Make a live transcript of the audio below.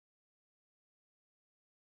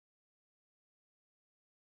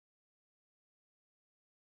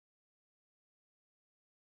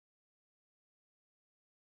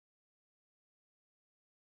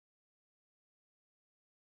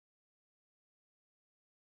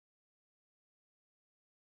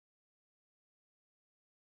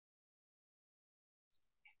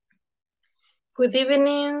Good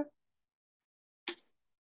evening.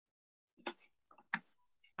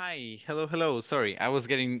 Hi, hello. Sorry, I was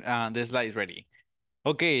getting the slides ready.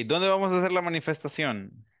 Okay, ¿dónde vamos a hacer la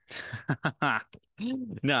manifestación?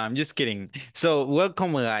 No, I'm just kidding. So,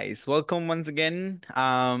 welcome guys. Welcome once again.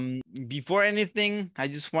 Before anything, I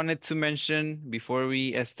just wanted to mention before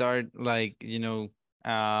we start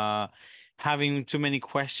having too many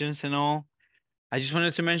questions and all, I just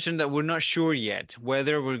wanted to mention that we're not sure yet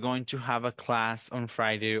whether we're going to have a class on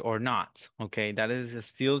Friday or not. Okay, that is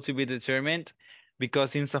still to be determined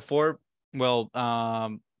because INSAFORP, well,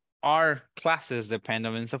 our classes depend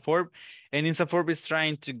on INSAFORP, and INSAFORP is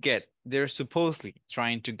they're supposedly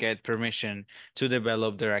trying to get permission to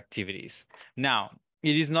develop their activities. Now,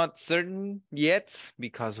 it is not certain yet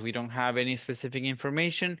because we don't have any specific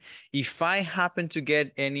information. If I happen to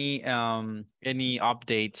get any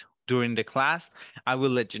update during the class, I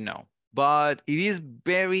will let you know. But it is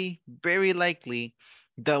very, very likely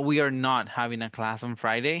that we are not having a class on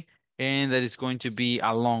Friday and that it's going to be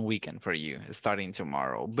a long weekend for you starting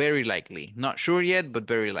tomorrow. Very likely. Not sure yet, but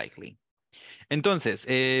very likely. Entonces,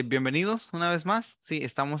 bienvenidos una vez más. Sí,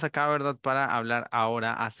 estamos acá, ¿verdad? Para hablar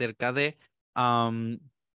ahora acerca de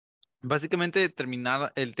básicamente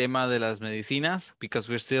terminar el tema de las medicinas because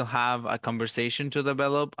we still have a conversation to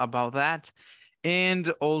develop about that. And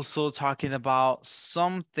also talking about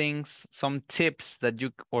some things, some tips that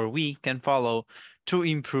you or we can follow to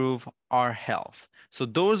improve our health. So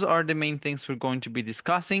those are the main things we're going to be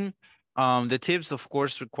discussing. The tips, of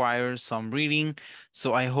course, require some reading.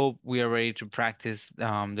 So I hope we are ready to practice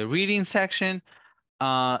the reading section.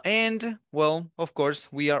 And well, of course,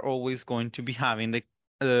 we are always going to be having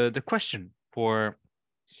the question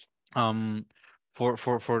um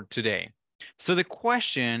for today. So the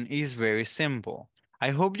question is very simple. I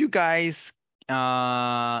hope you guys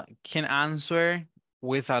can answer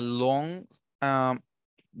with a long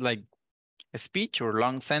like a speech or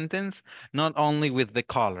long sentence, not only with the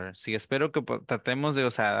color. Sí, espero que tratemos de, o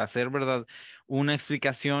sea, hacer, ¿verdad? Una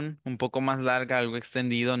explicación un poco más larga, algo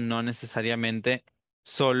extendido, no necesariamente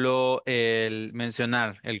solo el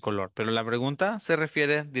mencionar el color, pero la pregunta se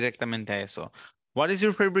refiere directamente a eso. What is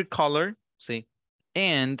your favorite color? Sí.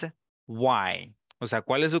 And why? O sea,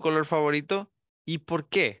 ¿cuál es su color favorito y por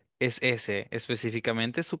qué es ese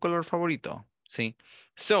específicamente su color favorito? Sí.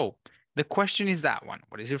 So, the question is that one.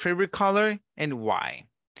 What is your favorite color and why?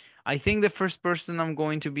 I think the first person I'm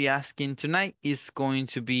going to be asking tonight is going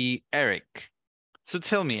to be Eric. So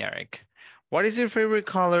tell me, Eric, what is your favorite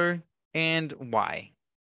color and why?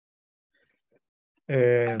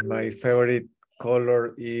 My favorite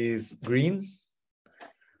color is green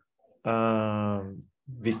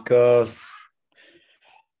because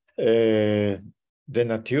the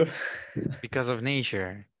nature. Because of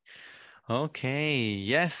nature. Okay,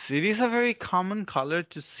 yes, it is a very common color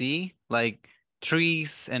to see, like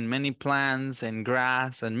trees and many plants and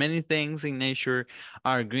grass and many things in nature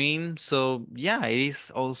are green. So yeah, it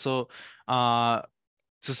is also uh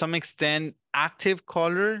to some extent active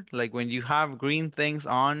color. Like when you have green things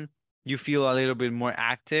on, you feel a little bit more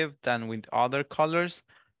active than with other colors.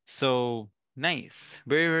 So nice.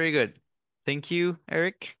 Very, very good. Thank you,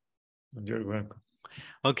 Eric. You're welcome.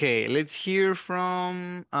 Okay, let's hear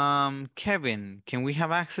from Kevin. Can we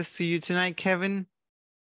have access to you tonight, Kevin?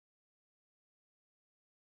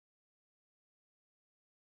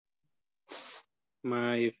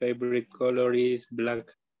 My favorite color is black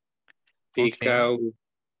Okay, because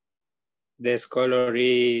this color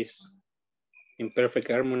is in perfect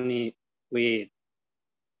harmony with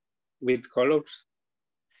colors.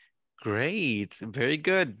 great. Very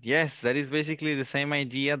good. Yes, that is basically the same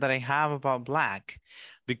idea that I have about black,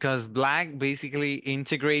 because black basically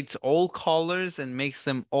integrates all colors and makes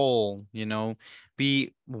them all,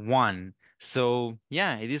 be one. So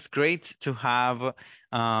yeah, it is great to have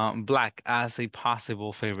black as a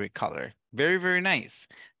possible favorite color. Very, very nice.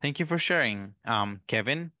 Thank you for sharing,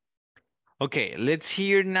 Kevin. Okay, let's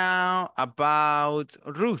hear now about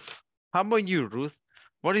Ruth. How about you, Ruth?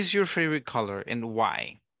 What is your favorite color and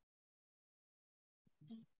why?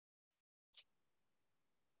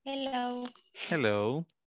 Hello. Hello.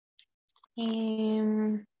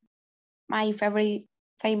 Um, my favorite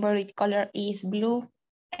color is blue,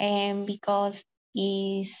 and because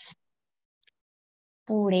is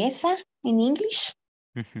pureza in English.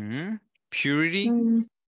 Mm-hmm. Purity.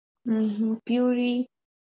 Purity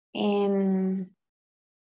and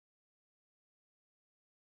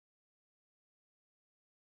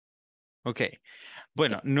Okay.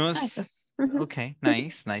 Bueno, eso. Okay,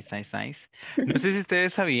 nice, nice, nice, nice. No sé si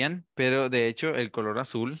ustedes sabían, pero de hecho el color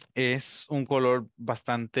azul es un color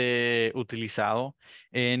bastante utilizado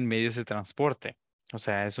en medios de transporte. O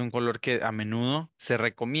sea, es un color que a menudo se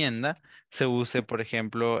recomienda se use, por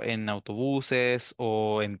ejemplo, en autobuses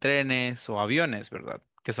o en trenes o aviones, ¿verdad?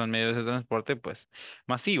 Que son medios de transporte, pues,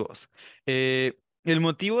 masivos. El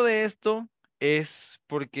motivo de esto es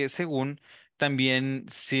porque según también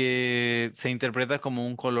se interpreta como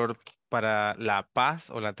un color para la paz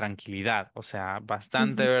o la tranquilidad, o sea,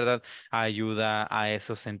 bastante, Ujú, ¿verdad? Ayuda a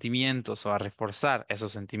esos sentimientos o a reforzar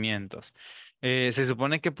esos sentimientos. Se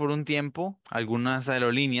supone que por un tiempo, algunas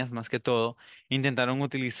aerolíneas, más que todo, intentaron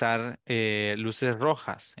utilizar luces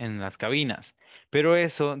rojas en las cabinas, pero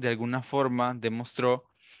eso de alguna forma demostró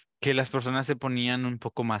que las personas se ponían un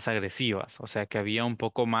poco más agresivas, o sea, que había un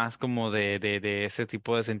poco más como de ese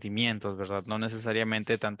tipo de sentimientos, ¿verdad? No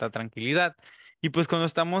necesariamente tanta tranquilidad. Y pues cuando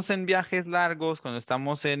estamos en viajes largos, cuando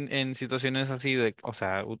estamos en situaciones así de, o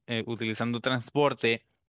sea, utilizando transporte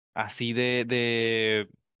así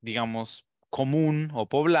digamos, común o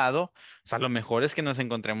poblado, o sea, lo mejor es que nos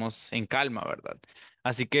encontremos en calma, ¿verdad?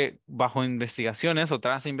 Así que bajo investigaciones o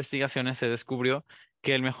tras investigaciones se descubrió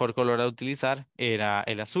que el mejor color a utilizar era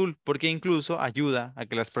el azul, porque incluso ayuda a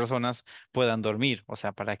que las personas puedan dormir, o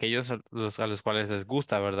sea, para aquellos a los cuales les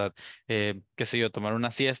gusta, ¿verdad? Qué sé yo, tomar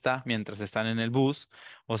una siesta mientras están en el bus,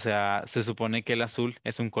 o sea, se supone que el azul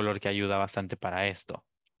es un color que ayuda bastante para esto.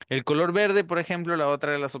 El color verde, por ejemplo, la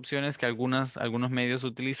otra de las opciones que algunos medios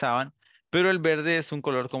utilizaban, pero el verde es un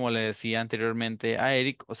color, como le decía anteriormente a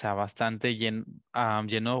Eric, o sea, bastante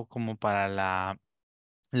lleno como para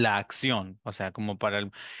la acción, o sea, como para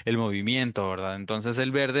el movimiento, ¿verdad? Entonces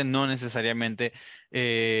el verde no necesariamente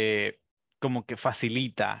eh, como que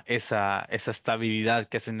facilita esa estabilidad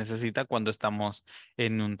que se necesita cuando estamos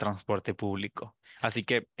en un transporte público. Así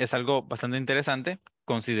que es algo bastante interesante,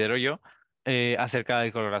 considero yo, acerca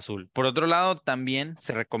del color azul. Por otro lado, también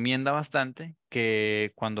se recomienda bastante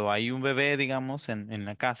que cuando hay un bebé, digamos, en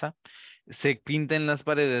la casa, se pinten las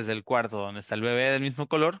paredes del cuarto donde está el bebé del mismo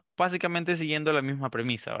color, básicamente siguiendo la misma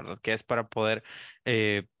premisa, ¿verdad? Que es para poder,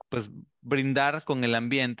 pues, brindar con el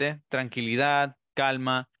ambiente tranquilidad,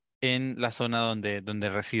 calma en la zona donde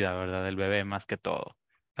resida, ¿verdad? El bebé más que todo.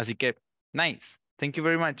 Así que, nice. Thank you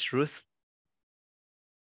very much, Ruth.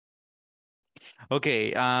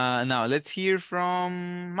 Okay, now let's hear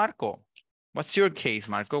from Marco. What's your case,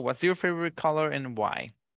 Marco? What's your favorite color and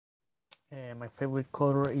why? My favorite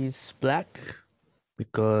color is black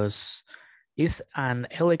because it's an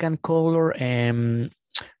elegant color, and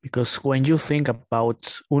because when you think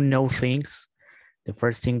about unknown things, the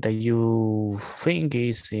first thing that you think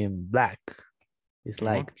is in black. It's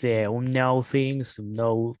like the unknown things,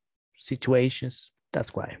 unknown situations.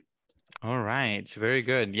 That's why. All right, very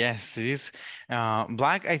good. Yes, it is.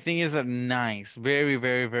 Black, I think, is a nice, very,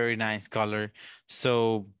 very, very nice color.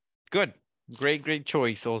 So good, great, great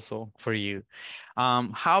choice also for you.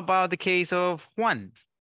 How about the case of Juan?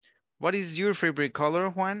 What is your favorite color,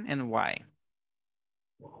 Juan, and why?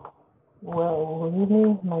 Well,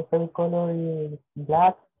 really, my favorite color is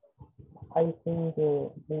black. I think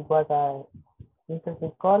it was a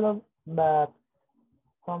interesting color, but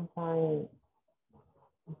sometimes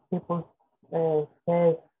people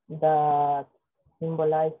say that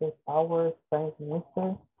symbolizes power, strength, and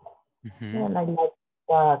wisdom, Mm-hmm. and I like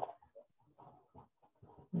that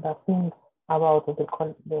the thing about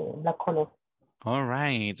the black color. All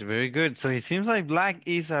right, very good. So it seems like black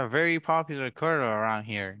is a very popular color around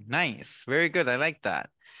here. Nice, very good. I like that.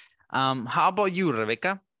 How about you,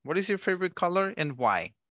 Rebecca? What is your favorite color and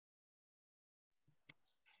why?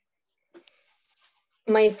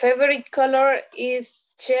 My favorite color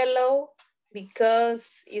is yellow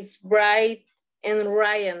because it's bright and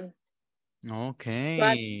radiant. Okay.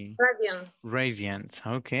 Radiant. Radiant.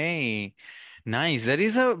 Okay. Nice. That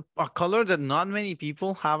is a color that not many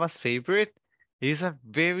people have as favorite. It is a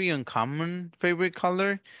very uncommon favorite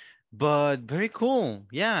color, but very cool.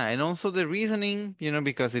 Yeah. And also the reasoning,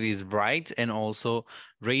 because it is bright and also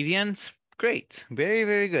radiant. Great. Very,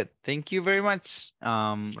 very good. Thank you very much,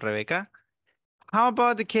 Rebecca. How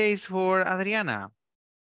about the case for Adriana?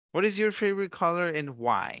 What is your favorite color and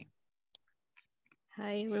why?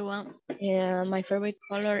 Hi everyone. My favorite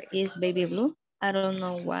color is baby blue. I don't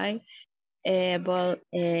know why, but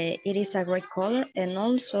it is a great color, and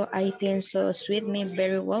also I think so suit me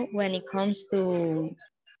very well when it comes to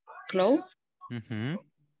clothes. Mm-hmm.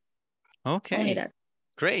 Only Okay. that.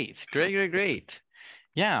 Great, great, great, great.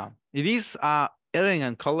 Yeah, it is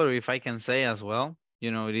elegant color, if I can say as well.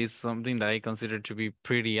 It is something that I consider to be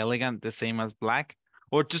pretty elegant, the same as black,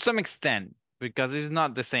 or to some extent. because it's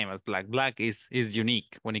not the same as black. Black is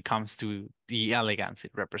unique when it comes to the elegance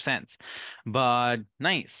it represents. But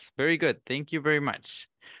nice, very good. Thank you very much.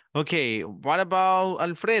 Okay, what about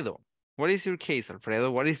Alfredo? What is your case,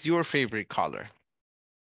 Alfredo? What is your favorite color?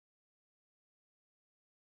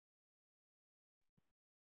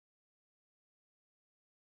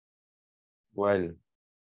 Well,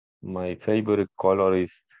 my favorite color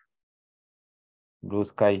is blue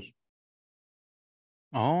sky.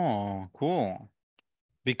 Oh, cool.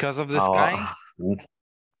 Because of the Now, sky?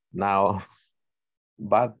 now,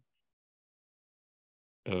 but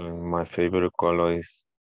my favorite color is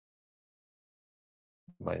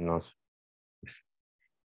by no,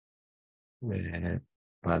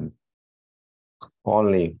 but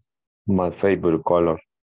only my favorite color.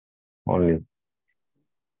 Only,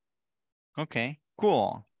 Okay,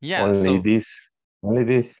 cool. Yeah, only so this, only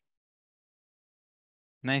this.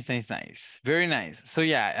 nice, nice, nice. Very nice. So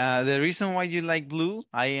yeah, the reason why you like blue,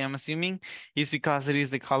 I am assuming, is because it is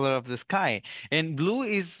the color of the sky. And blue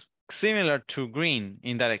is similar to green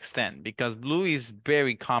in that extent, because blue is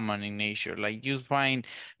very common in nature. Like you find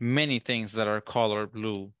many things that are color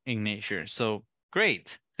blue in nature. So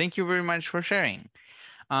great. Thank you very much for sharing.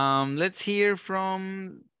 Let's hear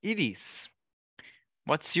from Idis.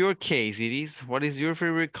 What's your case, Idis? What is your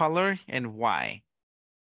favorite color and why?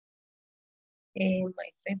 My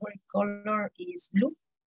favorite color is blue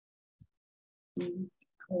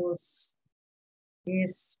because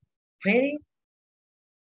it's pretty.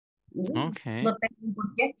 Okay. No tengo por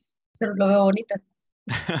qué, pero lo veo bonita.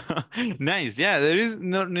 Nice. Yeah, there is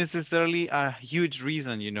not necessarily a huge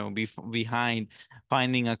reason, behind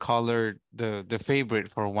finding a color the favorite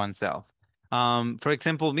for oneself. For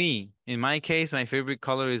example, me, in my case, my favorite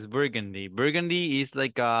color is burgundy. Burgundy is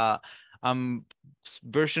like a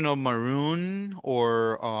version of maroon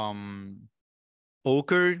or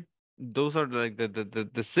ochre. Those are like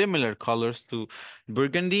the similar colors to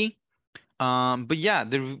burgundy. But yeah,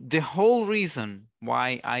 the whole reason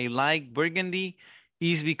why I like burgundy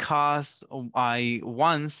is because I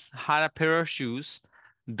once had a pair of shoes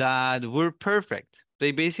that were perfect.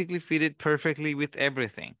 They basically fitted perfectly with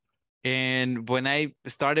everything. And when I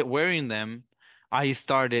started wearing them, I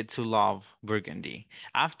started to love burgundy.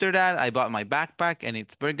 After that, I bought my backpack and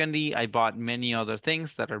it's burgundy. I bought many other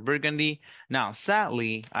things that are burgundy. Now,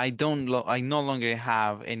 sadly, I no longer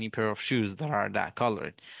have any pair of shoes that are that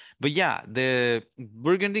colored. But yeah, the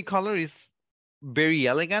burgundy color is very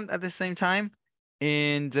elegant at the same time.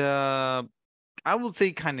 And I would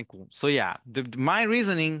say kind of cool. So yeah, my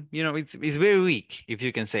reasoning, it's very weak, if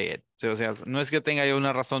you can say it. O sea, no es que tenga yo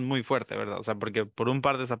una razón muy fuerte, ¿verdad? O sea, porque por un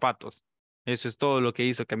par de zapatos, eso es todo lo que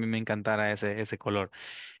hizo que a mí me encantara ese color.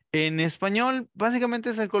 En español, básicamente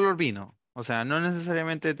es el color vino. O sea, no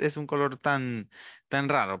necesariamente es un color tan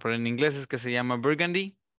raro, pero en inglés es que se llama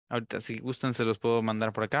burgundy. Ahorita, si gustan, se los puedo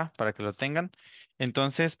mandar por acá para que lo tengan.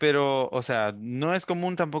 Entonces, pero, o sea, no es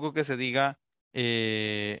común tampoco que se diga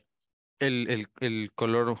eh, el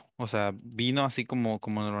color, o sea, vino así como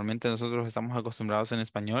normalmente nosotros estamos acostumbrados en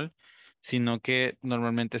español, sino que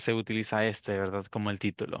normalmente se utiliza ¿verdad? Como el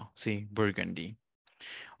título, sí, burgundy.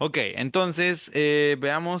 Ok, entonces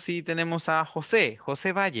veamos si tenemos a José.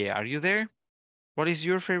 José Valle, are you there? What is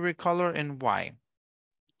your favorite color and why?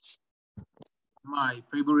 My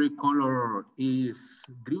favorite color is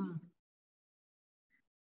green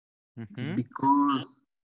because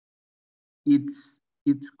it's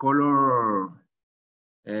color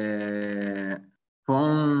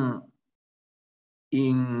found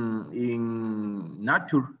in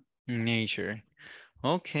nature. Nature.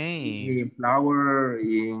 Okay. In flower,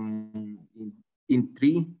 in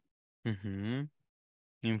tree.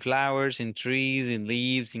 In flowers, in trees, in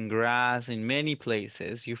leaves, in grass, in many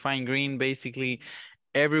places. You find green basically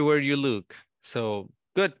everywhere you look. So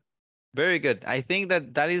good. Very good. I think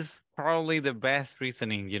that is probably the best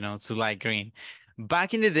reasoning, to like green.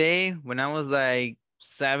 Back in the day, when I was like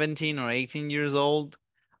 17 or 18 years old,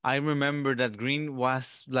 I remember that green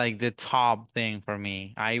was like the top thing for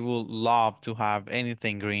me. I would love to have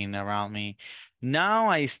anything green around me. Now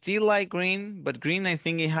I still like green, but green, I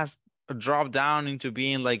think it has dropped down into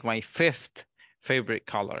being like my fifth favorite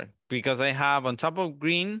color because I have on top of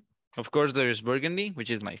green, of course, there is burgundy, which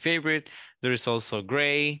is my favorite. There is also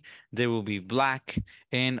gray, there will be black,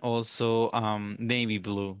 and also navy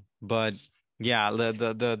blue. But yeah,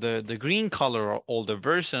 the green color or all the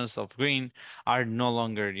versions of green are no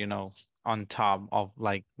longer, on top of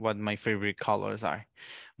like what my favorite colors are.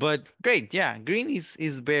 But great, yeah, green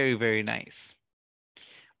is very, very nice.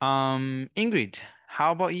 Ingrid,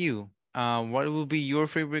 how about you? What will be your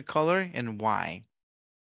favorite color and why?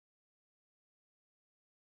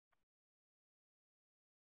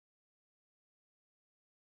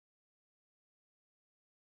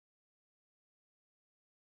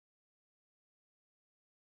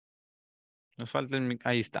 Nos falta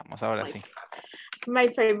ahí estamos, ahora sí. My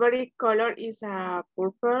favorite color is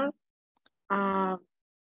purple.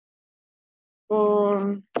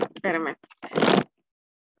 Espérame.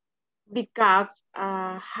 Because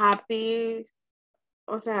happy,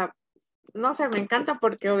 o sea, no sé, me encanta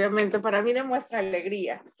porque obviamente para mí demuestra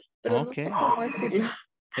alegría, pero no sé cómo decirlo.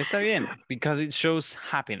 Está bien, because it shows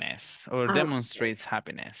happiness or demonstrates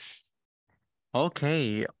happiness.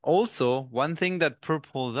 Okay, also, one thing that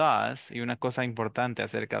purple does, y una cosa importante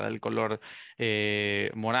acerca del color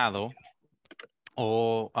morado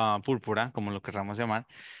o púrpura, como lo querramos llamar,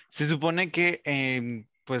 se supone que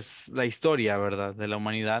pues la historia, ¿verdad?, de la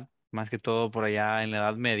humanidad, más que todo por allá en la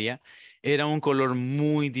Edad Media, era un color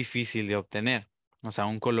muy difícil de obtener. O sea,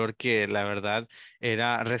 un color que la verdad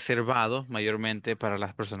era reservado mayormente para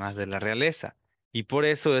las personas de la realeza. Y por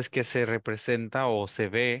eso es que se representa o se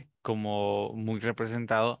ve como muy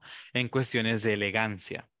representado en cuestiones de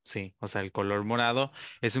elegancia. Sí, o sea, el color morado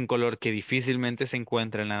es un color que difícilmente se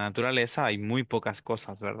encuentra en la naturaleza. Hay muy pocas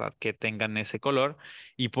cosas, ¿verdad?, que tengan ese color.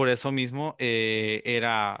 Y por eso mismo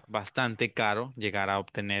era bastante caro llegar a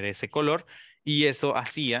obtener ese color. Y eso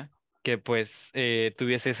hacía que pues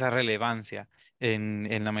tuviese esa relevancia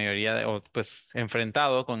en la mayoría o pues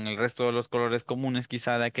enfrentado con el resto de los colores comunes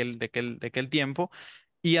quizá de aquel tiempo.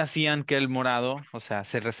 Y hacían que el morado, o sea,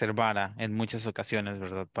 se reservara en muchas ocasiones,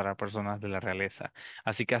 ¿verdad?, para personas de la realeza.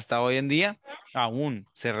 Así que hasta hoy en día aún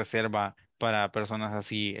se reserva para personas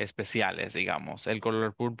así especiales, digamos, el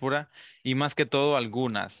color púrpura y más que todo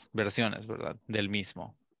algunas versiones, ¿verdad?, del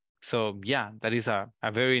mismo. So yeah, that is a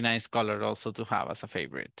very nice color also to have as a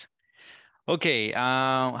favorite. Okay,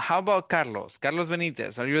 how about Carlos? Carlos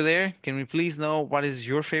Benitez, are you there? Can we please know what is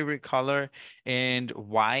your favorite color and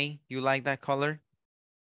why you like that color?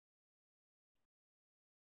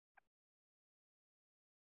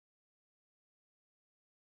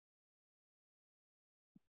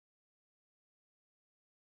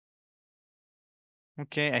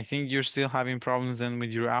 Okay, I think you're still having problems then with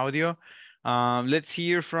your audio. Let's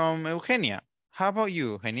hear from Eugenia. How about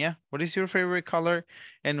you, Eugenia? What is your favorite color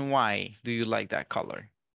and why do you like that color?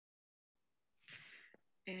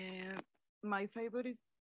 My favorite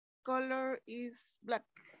color is black.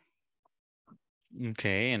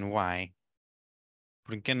 Okay, and why?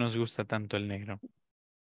 ¿Por qué nos gusta tanto el negro?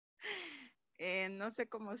 No sé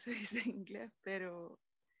cómo se dice en inglés, pero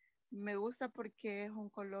me gusta porque es un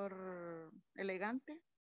color elegante.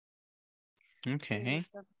 Okay.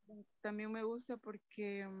 También me gusta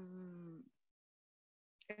porque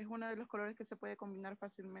es uno de los colores que se puede combinar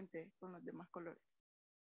fácilmente con los demás colores.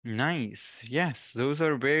 Nice. Yes, those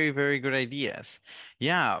are very, very good ideas.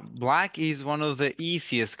 Yeah, black is one of the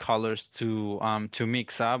easiest colors to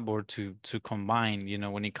mix up or to combine, you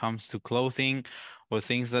know, when it comes to clothing or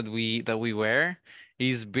things that we wear.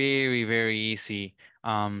 Is very, very easy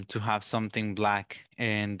to have something black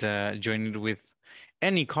and join it with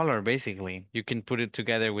any color basically. You can put it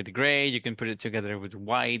together with gray, you can put it together with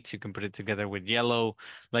white, you can put it together with yellow.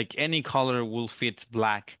 Like any color will fit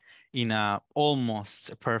black in a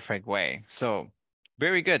almost perfect way. So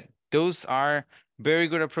very good. Those are very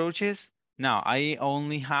good approaches. Now, I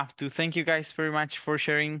only have to thank you guys very much for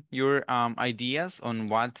sharing your ideas on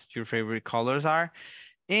what your favorite colors are.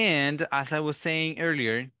 And as I was saying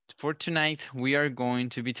earlier, for tonight, we are going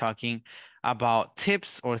to be talking about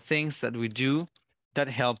tips or things that we do that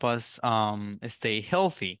help us stay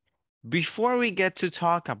healthy. Before we get to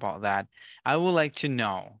talk about that, I would like to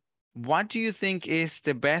know, what do you think is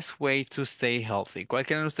the best way to stay healthy? ¿Cuál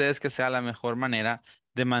creen ustedes que sea la mejor manera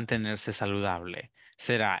de mantenerse saludable?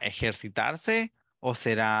 ¿Será ejercitarse o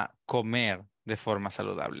será comer de forma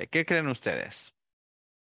saludable? ¿Qué creen ustedes?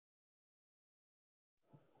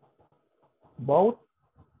 Both.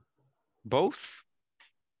 Both?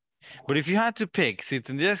 But if you had to pick, si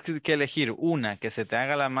tendrías que elegir una que se te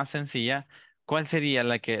haga la más sencilla, ¿cuál sería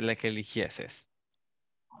la que eligieses?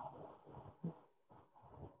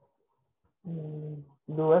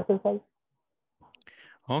 Do exercise.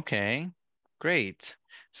 Okay, great.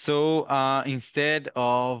 So instead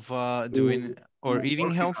of doing or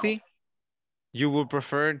eating healthy, you would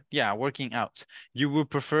prefer, yeah, working out. You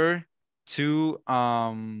would prefer to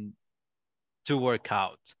work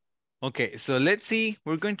out. Okay, so let's see.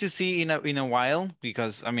 We're going to see in a while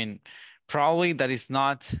because I mean, probably that is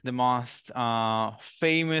not the most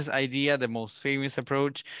famous idea, the most famous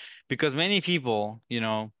approach, because many people, you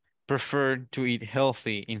know, prefer to eat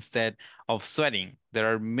healthy instead of sweating.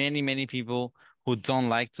 There are many people who don't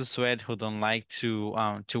like to sweat, who don't like to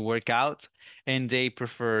work out, and they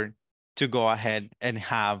prefer to go ahead and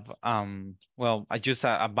have well just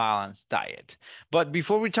a balanced diet. But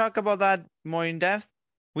before we talk about that more in depth,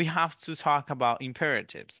 we have to talk about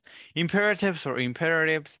imperatives. Imperatives or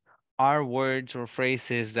imperatives are words or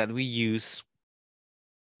phrases that we use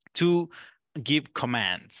to give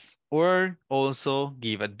commands or also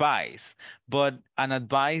give advice, but an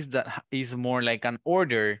advice that is more like an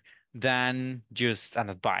order than just an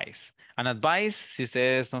advice. An advice, si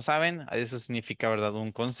ustedes no saben, eso significa, ¿verdad?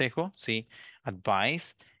 Un consejo, sí,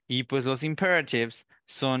 advice. Y pues los imperatives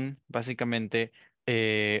son básicamente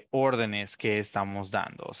órdenes que estamos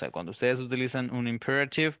dando. O sea, cuando ustedes utilizan un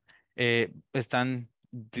imperative, están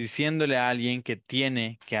diciéndole a alguien que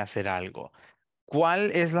tiene que hacer algo.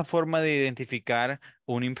 ¿Cuál es la forma de identificar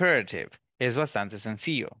un imperative? Es bastante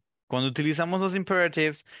sencillo. Cuando utilizamos los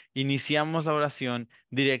imperatives, iniciamos la oración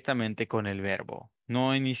directamente con el verbo.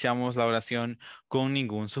 No iniciamos la oración con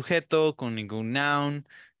ningún sujeto, con ningún noun,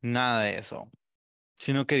 nada de eso,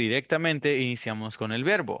 sino que directamente iniciamos con el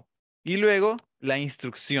verbo. Y luego la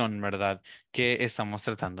instrucción, ¿verdad? Que estamos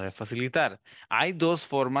tratando de facilitar. Hay dos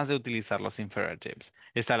formas de utilizar los imperatives.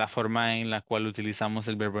 Está la forma en la cual utilizamos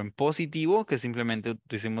el verbo en positivo, que simplemente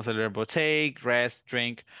decimos el verbo take, rest,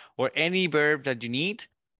 drink, or any verb that you need.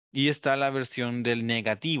 Y está la versión del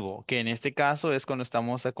negativo, que en este caso es cuando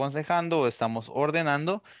estamos aconsejando o estamos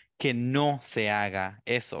ordenando que no se haga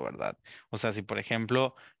eso, ¿verdad? O sea, si por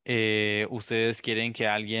ejemplo ustedes quieren que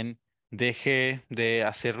alguien deje de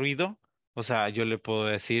hacer ruido, o sea, yo le puedo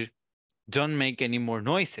decir, don't make any more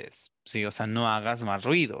noises, sí, o sea, no hagas más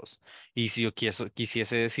ruidos. Y si yo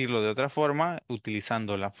quisiese decirlo de otra forma,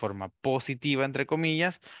 utilizando la forma positiva, entre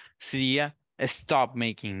comillas, sería stop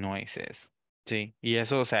making noises. Sí, y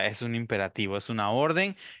eso, o sea, es un imperativo, es una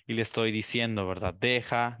orden y le estoy diciendo, ¿verdad?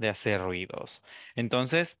 Deja de hacer ruidos.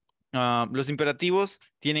 Entonces, los imperativos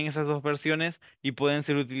tienen esas dos versiones y pueden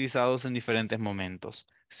ser utilizados en diferentes momentos,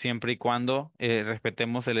 siempre y cuando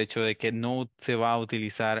respetemos el hecho de que no se va a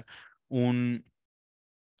utilizar un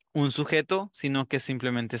un sujeto, sino que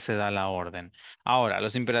simplemente se da la orden. Ahora,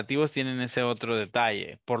 los imperativos tienen ese otro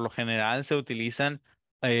detalle. Por lo general se utilizan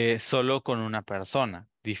solo con una persona.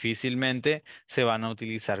 Difícilmente se van a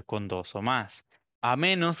utilizar con dos o más. A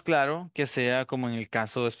menos, claro, que sea como en el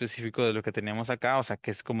caso específico de lo que tenemos acá, o sea,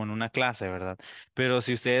 que es como en una clase, ¿verdad? Pero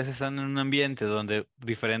si ustedes están en un ambiente donde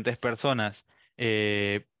diferentes personas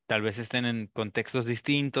tal vez estén en contextos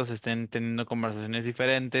distintos, estén teniendo conversaciones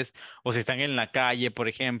diferentes, o si están en la calle, por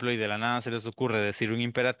ejemplo, y de la nada se les ocurre decir un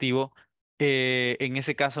imperativo, en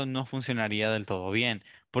ese caso no funcionaría del todo bien,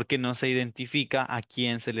 porque no se identifica a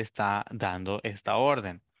quién se le está dando esta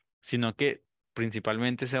orden, sino que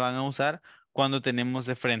principalmente se van a usar cuando tenemos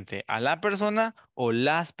de frente a la persona o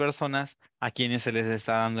las personas a quienes se les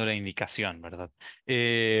está dando la indicación, ¿verdad?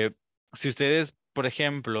 Si ustedes, por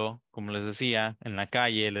ejemplo, como les decía, en la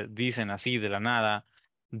calle le dicen así de la nada,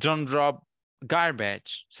 don't drop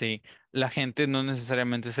garbage, ¿sí? La gente no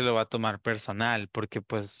necesariamente se lo va a tomar personal porque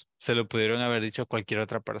pues se lo pudieron haber dicho a cualquier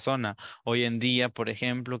otra persona. Hoy en día, por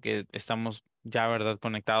ejemplo, que estamos ya, ¿verdad?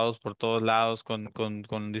 Conectados por todos lados con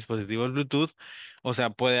dispositivos Bluetooth, o sea,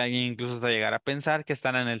 puede alguien incluso hasta llegar a pensar que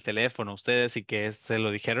están en el teléfono ustedes y que se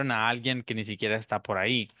lo dijeron a alguien que ni siquiera está por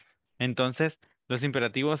ahí. Entonces, los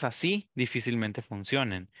imperativos así difícilmente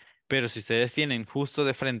funcionen. Pero si ustedes tienen justo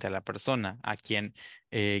de frente a la persona a quien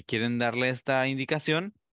quieren darle esta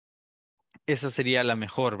indicación, esa sería la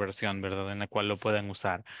mejor versión, ¿verdad? En la cual lo puedan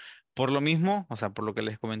usar. Por lo mismo, o sea, por lo que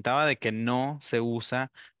les comentaba, de que no se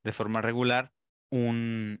usa de forma regular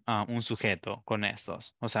un sujeto con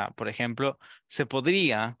estos. O sea, por ejemplo, se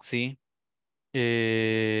podría, ¿sí?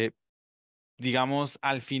 Eh, digamos,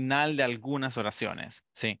 al final de algunas oraciones,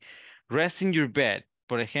 ¿sí? Rest in your bed,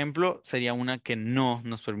 por ejemplo, sería una que no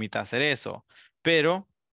nos permita hacer eso. Pero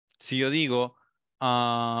si yo digo,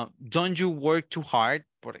 don't you work too hard,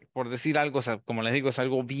 por decir algo, o sea, como les digo, es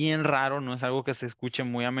algo bien raro, no es algo que se escuche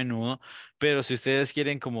muy a menudo, pero si ustedes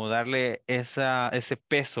quieren como darle ese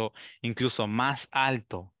peso incluso más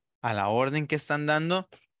alto a la orden que están dando,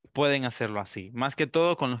 pueden hacerlo así, más que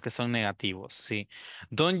todo con los que son negativos, ¿sí?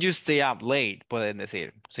 Don't you stay up late, pueden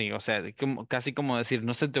decir. Sí, o sea, casi como decir,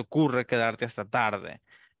 no se te ocurre quedarte hasta tarde.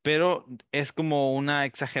 Pero es como una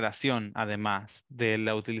exageración, además, de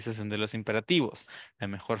la utilización de los imperativos. La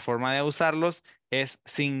mejor forma de usarlos es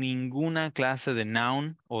sin ninguna clase de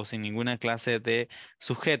noun o sin ninguna clase de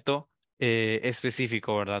sujeto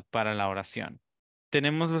específico, ¿verdad? Para la oración.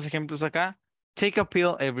 Tenemos los ejemplos acá. Take a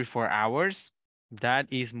pill every 4 hours. That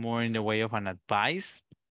is more in the way of an advice.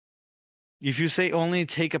 If you say only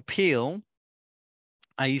take a pill,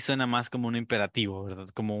 ahí suena más como un imperativo, ¿verdad?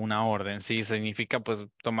 Como una orden, sí, significa pues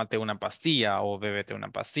tómate una pastilla o bébete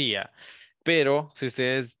una pastilla. Pero si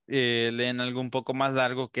ustedes leen algo un poco más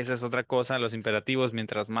largo, que esa es otra cosa, los imperativos,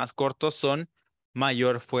 mientras más cortos son,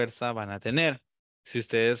 mayor fuerza van a tener. Si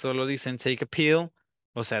ustedes solo dicen take a pill,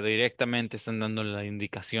 o sea, directamente están dando la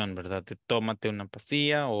indicación, ¿verdad? De tómate una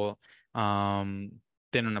pastilla o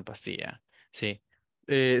ten una pastilla, ¿sí?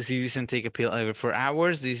 Si dicen take a pill every 4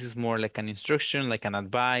 hours, this is more like an instruction, like an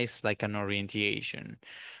advice, like an orientation.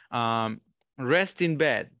 Rest in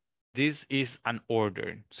bed, this is an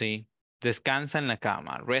order, ¿sí? Descansa en la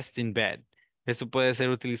cama, rest in bed. Esto puede ser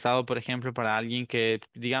utilizado, por ejemplo, para alguien que,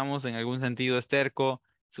 digamos, en algún sentido es terco.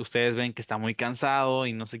 Si ustedes ven que está muy cansado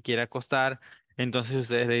y no se quiere acostar, entonces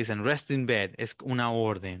ustedes le dicen rest in bed, es una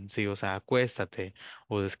orden, sí, o sea, acuéstate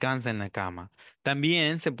o descansa en la cama.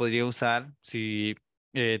 También se podría usar si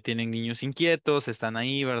tienen niños inquietos, están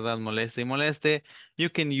ahí, ¿verdad? Moleste y moleste. You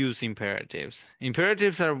can use imperatives.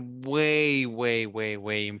 Imperatives are way, way, way,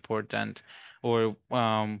 way important or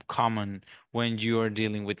common when you are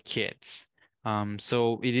dealing with kids.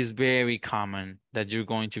 So it is very common that you're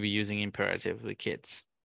going to be using imperative with kids.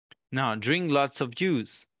 Now, drink lots of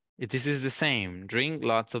juice. This is the same. Drink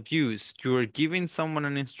lots of juice. You are giving someone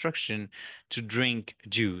an instruction to drink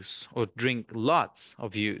juice or drink lots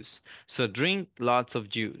of juice. So drink lots of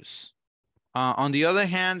juice. On the other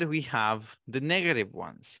hand, we have the negative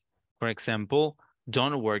ones. For example,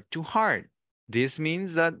 don't work too hard. This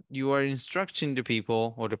means that you are instructing the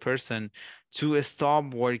people or the person to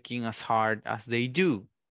stop working as hard as they do.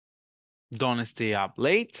 Don't stay up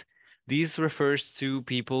late. This refers to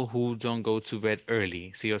people who don't go to bed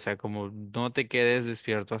early. Sí, o sea, como no te quedes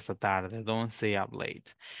despierto hasta tarde. Don't stay up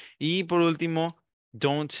late. Y por último,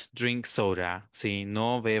 don't drink soda. Sí,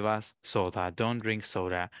 no bebas soda. Don't drink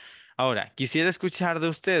soda. Ahora, quisiera escuchar de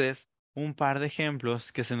ustedes un par de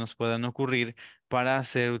ejemplos que se nos puedan ocurrir para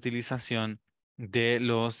hacer utilización de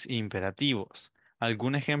los imperativos.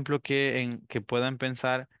 ¿Algún ejemplo que puedan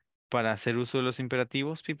pensar para hacer uso de los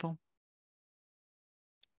imperativos, people?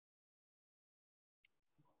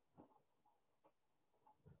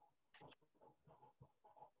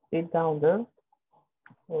 Sit down there.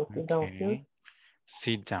 Or sit down here. Okay.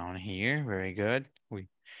 Sit down here. Very good. Uy.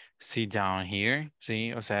 Sit down here.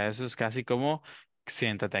 Sí, o sea, eso es casi como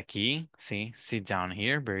siéntate aquí. Sí, sit down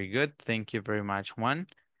here. Very good. Thank you very much, Juan.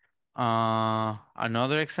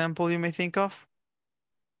 Another example you may think of?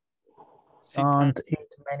 Sit down. Don't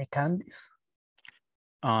eat many candies.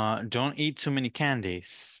 Don't eat too many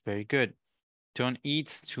candies. Very good. Don't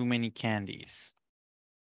eat too many candies.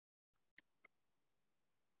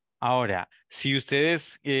 Ahora, si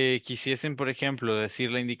ustedes quisiesen, por ejemplo,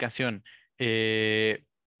 decir la indicación,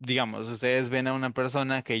 digamos, ustedes ven a una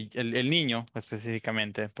persona que, el niño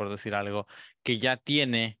específicamente, por decir algo, que ya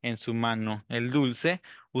tiene en su mano el dulce,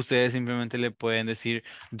 ustedes simplemente le pueden decir,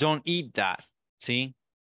 don't eat that, ¿sí?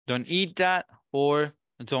 Don't eat that or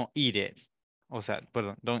don't eat it. O sea,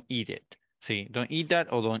 perdón, don't eat it. Sí, don't eat that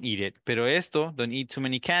o don't eat it. Pero esto, don't eat too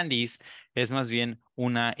many candies, es más bien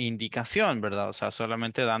una indicación, ¿verdad? O sea,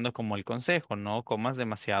 solamente dando como el consejo, no comas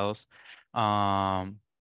demasiados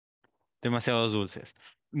dulces.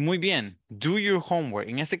 Muy bien, do your homework.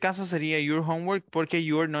 En este caso sería your homework porque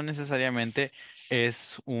your no necesariamente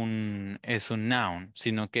es un noun,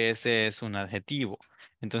 sino que este es un adjetivo.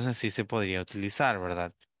 Entonces sí se podría utilizar,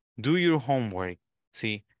 ¿verdad? Do your homework,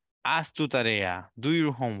 sí. Haz tu tarea. Do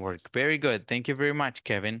your homework. Very good. Thank you very much,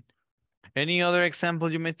 Kevin. Any other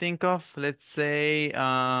example you may think of? Let's say,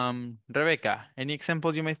 Rebecca, any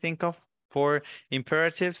example you may think of for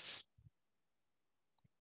imperatives?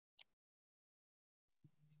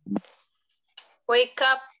 Wake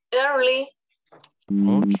up early.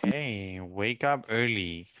 Okay, wake up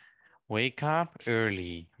early. Wake up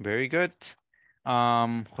early. Very good.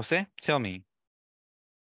 Jose, tell me.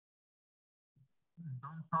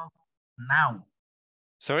 Don't talk now.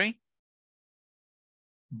 Sorry?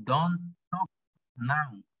 Don't talk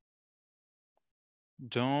now.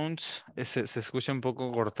 Don't, se escucha un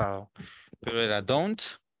poco cortado, pero era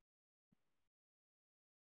don't.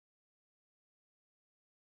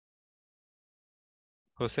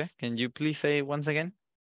 Jose, can you please say it once again?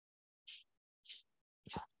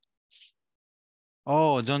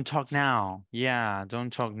 Oh, don't talk now. Yeah,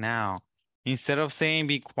 don't talk now. Instead of saying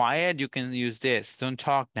be quiet, you can use this. Don't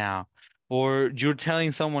talk now. Or you're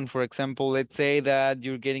telling someone, for example, let's say that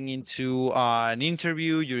you're getting into an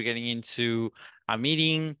interview, you're getting into a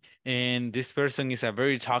meeting, and this person is a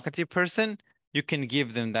very talkative person. You can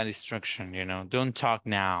give them that instruction, don't talk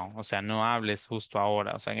now. O sea, no hables justo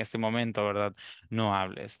ahora. O sea, en este momento, ¿verdad? No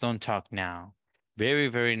hables. Don't talk now. Very,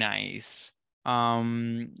 very nice.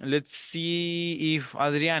 Let's see if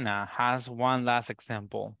Adriana has one last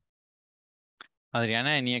example.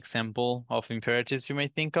 Adriana, any example of imperatives you may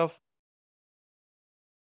think of?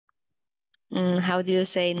 How do you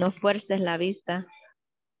say, no fuerces la vista?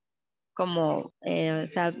 Como, o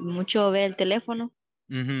sea, mucho ver el teléfono.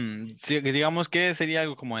 Sí, digamos que sería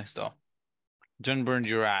algo como esto. Don't burn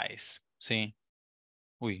your eyes. Sí.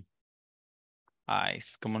 Uy.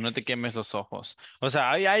 Eyes. Como no te quemes los ojos. O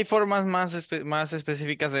sea, hay formas más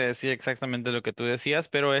específicas de decir exactamente lo que tú decías,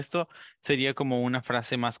 pero esto sería como una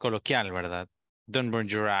frase más coloquial, ¿verdad? Don't burn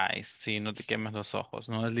your eyes. Sí, no te quemes los ojos.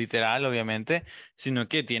 No es literal, obviamente, sino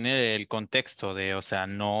que tiene el contexto de, o sea,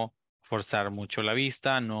 no forzar mucho la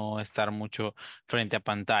vista, no estar mucho frente a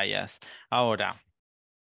pantallas. Ahora.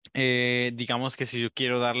 Digamos que si yo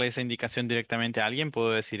quiero darle esa indicación directamente a alguien,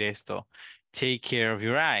 puedo decir esto. Take care of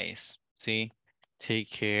your eyes. ¿Sí? Take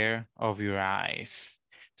care of your eyes.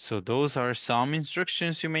 So those are some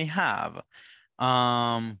instructions you may have.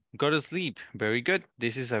 Go to sleep. Very good.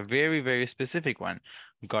 This is a very, very specific one.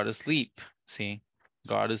 Go to sleep. ¿Sí?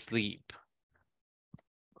 Go to sleep.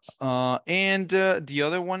 And the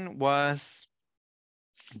other one was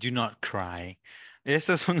do not cry.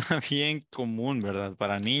 Esta es una bien común, ¿verdad?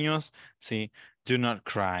 Para niños, sí. Do not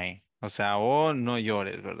cry. O sea, o no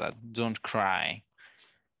llores, ¿verdad? Don't cry.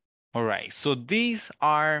 All right. So these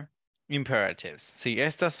are imperatives. Sí,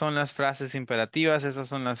 estas son las frases imperativas. Estas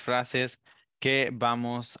son las frases que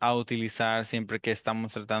vamos a utilizar siempre que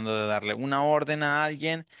estamos tratando de darle una orden a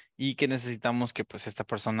alguien y que necesitamos que pues esta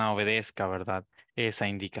persona obedezca, ¿verdad? Esa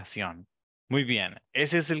indicación. Muy bien,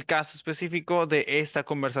 ese es el caso específico de esta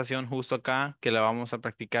conversación justo acá, que la vamos a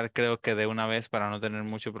practicar creo que de una vez para no tener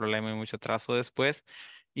mucho problema y mucho atraso después.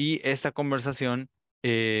 Y esta conversación,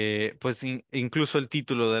 pues incluso el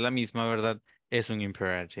título de la misma, ¿verdad? Es un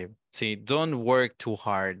imperative. Sí, don't work too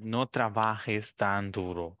hard. No trabajes tan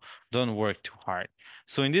duro. Don't work too hard.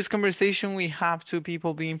 So in this conversation, we have two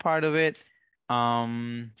people being part of it.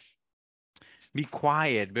 Be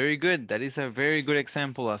quiet. Very good. That is a very good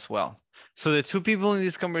example as well. So the two people in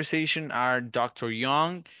this conversation are Dr.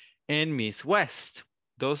 Young and Miss West.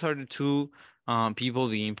 Those are the two people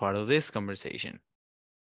being part of this conversation.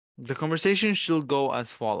 The conversation should go as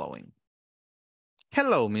following.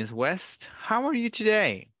 Hello, Miss West. How are you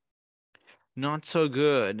today? Not so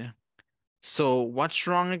good. So what's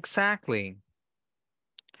wrong exactly?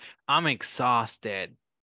 I'm exhausted.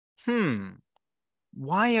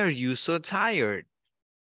 Why are you so tired?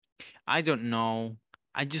 I don't know.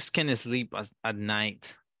 I just can't sleep at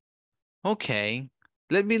night. Okay,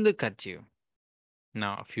 let me look at you.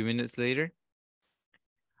 Now, a few minutes later,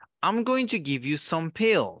 I'm going to give you some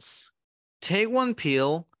pills. Take one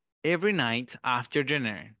pill every night after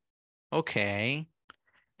dinner. Okay.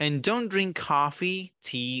 And don't drink coffee,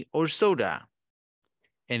 tea, or soda.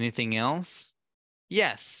 Anything else?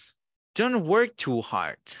 Yes. Don't work too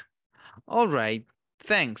hard. All right.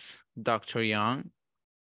 Thanks, Dr. Young.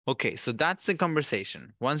 Okay, so that's the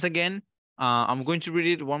conversation. Once again, I'm going to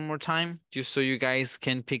read it one more time just so you guys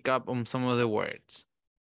can pick up on some of the words.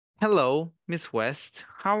 Hello, Miss West.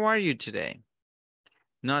 How are you today?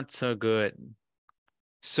 Not so good.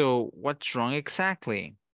 So what's wrong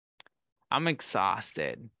exactly? I'm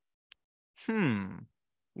exhausted.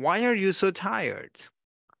 Why are you so tired?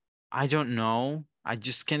 I don't know. I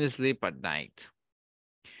just can't sleep at night.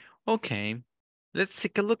 Okay, let's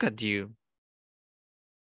take a look at you.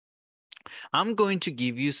 I'm going to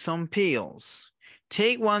give you some pills.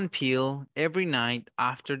 Take one pill every night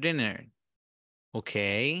after dinner.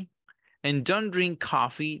 Okay? And don't drink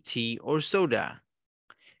coffee, tea, or soda.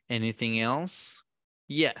 Anything else?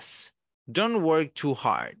 Yes. Don't work too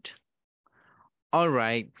hard. All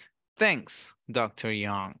right. Thanks, Dr.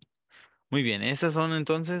 Young. Muy bien, esas son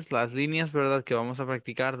entonces las líneas, ¿verdad?, que vamos a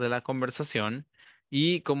practicar de la conversación.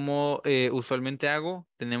 Y como usualmente hago,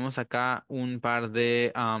 tenemos acá un par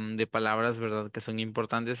de palabras, ¿verdad?, que son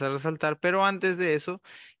importantes a resaltar. Pero antes de eso,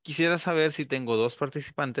 quisiera saber si tengo dos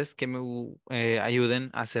participantes que me ayuden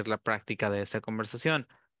a hacer la práctica de esta conversación.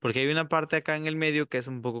 Porque hay una parte acá en el medio que es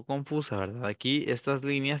un poco confusa, ¿verdad? Aquí estas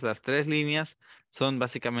líneas, las tres líneas, son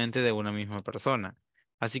básicamente de una misma persona.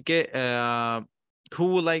 Así que who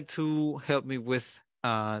would like to help me with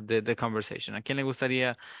the conversation? ¿A quién le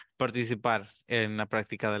gustaría participar en la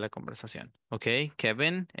práctica de la conversación? Okay,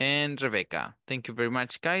 Kevin and Rebecca. Thank you very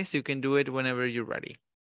much, guys. You can do it whenever you're ready.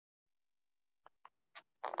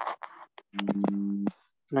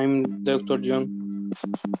 I'm Dr. John.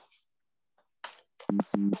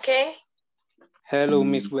 Okay. Hello,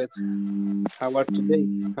 Miss West. How are you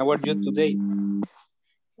today?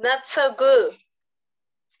 Not so good.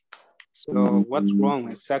 So what's wrong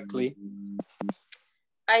exactly?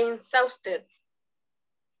 I'm exhausted.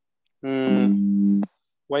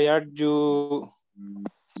 Why are you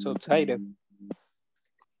so tired?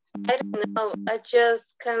 I don't know. I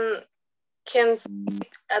just can't can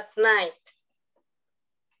sleep at night.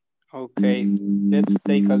 Okay, let's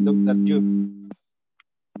take a look at you.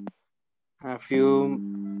 A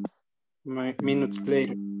few minutes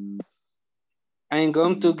later. I'm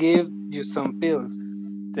going to give you some pills.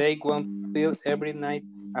 Take one pill every night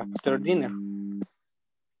after dinner.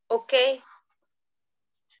 Okay.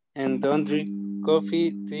 And don't drink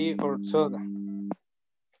coffee, tea, or soda.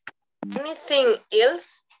 Anything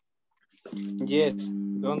else? Yes,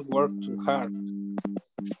 don't work too hard.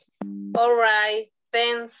 All right,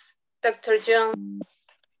 thanks, Dr. John.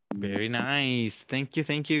 Very nice. Thank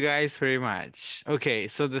you guys very much. Okay,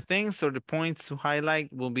 so the things or the points to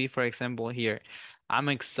highlight will be, for example, here. I'm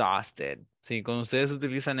exhausted. Sí, cuando ustedes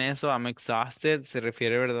utilizan eso, I'm exhausted, se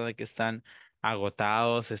refiere, ¿verdad?, a que están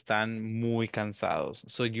agotados, están muy cansados.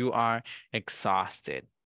 So you are exhausted.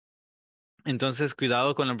 Entonces,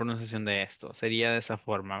 cuidado con la pronunciación de esto. Sería de esa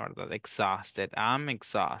forma, ¿verdad? Exhausted. I'm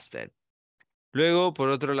exhausted. Luego, por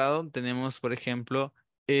otro lado, tenemos, por ejemplo,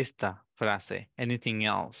 esta frase, anything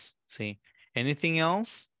else, ¿sí? Anything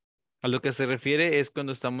else, a lo que se refiere es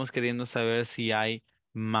cuando estamos queriendo saber si hay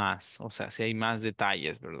más, o sea, si hay más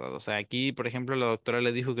detalles, ¿verdad? O sea, aquí, por ejemplo, la doctora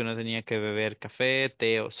le dijo que no tenía que beber café,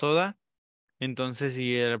 té o soda. Entonces,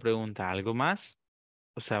 si ella le pregunta algo más,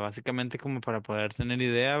 o sea, básicamente como para poder tener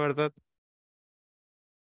idea, ¿verdad?,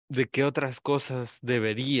 de qué otras cosas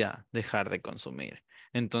debería dejar de consumir.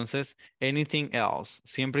 Entonces, anything else,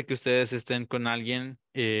 siempre que ustedes estén con alguien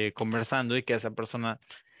conversando y que esa persona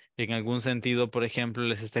en algún sentido, por ejemplo,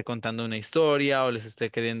 les esté contando una historia o les esté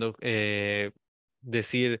queriendo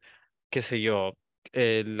decir, qué sé yo,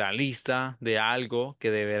 la lista de algo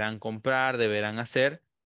que deberán comprar, deberán hacer.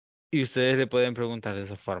 Y ustedes le pueden preguntar de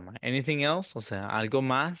esa forma. Anything else? O sea, algo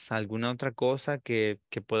más, alguna otra cosa que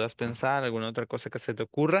puedas pensar, alguna otra cosa que se te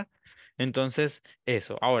ocurra. Entonces,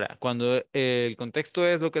 eso. Ahora, cuando el contexto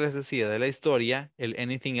es lo que les decía de la historia, el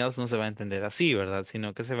anything else no se va a entender así, ¿verdad?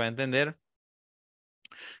 Sino que se va a entender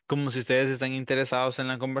como si ustedes están interesados en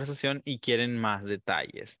la conversación y quieren más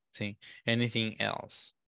detalles, ¿sí? Anything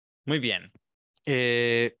else. Muy bien.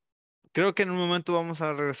 Creo que en un momento vamos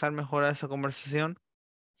a regresar mejor a esa conversación.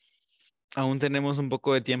 Aún tenemos un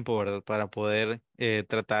poco de tiempo, ¿verdad?, para poder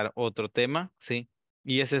tratar otro tema, ¿sí?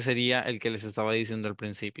 Y ese sería el que les estaba diciendo al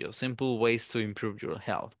principio. Simple ways to improve your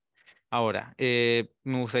health. Ahora, me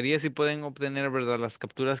gustaría si pueden obtener, ¿verdad?, las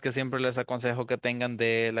capturas que siempre les aconsejo que tengan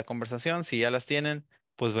de la conversación. Si ya las tienen,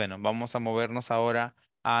 pues bueno, vamos a movernos ahora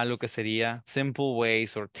a lo que sería simple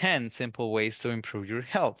ways or 10 simple ways to improve your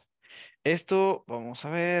health. Esto, vamos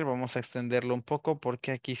a ver, vamos a extenderlo un poco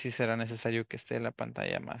porque aquí sí será necesario que esté la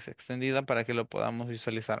pantalla más extendida para que lo podamos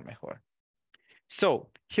visualizar mejor.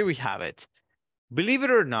 So, here we have it. Believe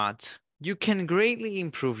it or not, you can greatly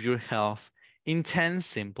improve your health in 10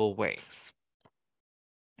 simple ways.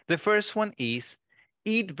 The first one is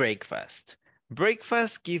eat breakfast.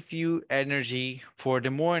 Breakfast gives you energy for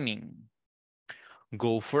the morning.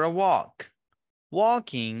 Go for a walk.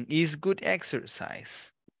 Walking is good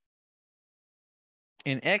exercise.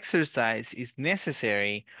 And exercise is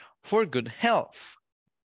necessary for good health.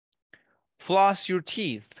 Floss your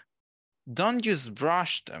teeth. Don't just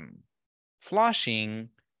brush them. Flossing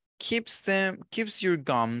keeps your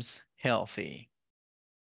gums healthy.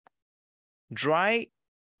 Drink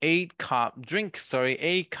 8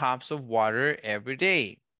 cups of water every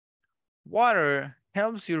day. Water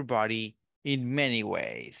helps your body in many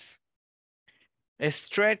ways.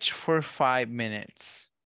 Stretch for 5 minutes.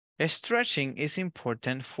 Stretching is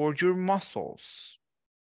important for your muscles.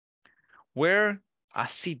 Wear a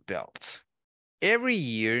seatbelt. Every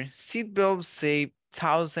year, seatbelts save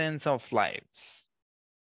thousands of lives.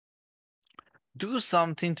 Do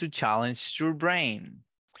something to challenge your brain.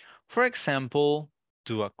 For example,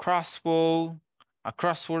 do a crossword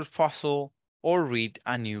puzzle, or read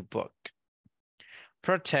a new book.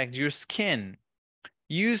 Protect your skin.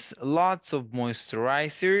 Use lots of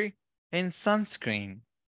moisturizer and sunscreen.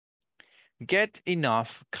 Get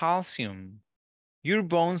enough calcium. Your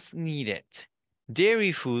bones need it.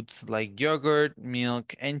 Dairy foods like yogurt,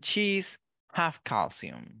 milk, and cheese have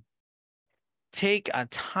calcium. Take a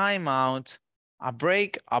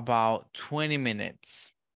break about 20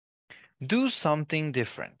 minutes. Do something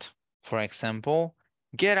different. For example,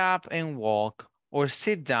 get up and walk or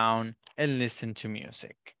sit down and listen to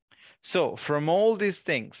music. So, from all these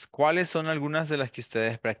things, ¿cuáles son algunas de las que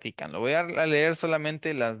ustedes practican? Lo voy a leer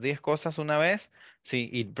solamente las 10 cosas una vez. Sí,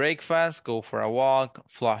 eat breakfast, go for a walk,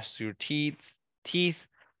 floss your teeth, drink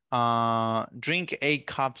 8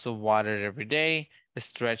 cups of water every day,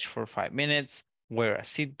 stretch for 5 minutes, wear a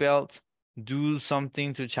seatbelt, do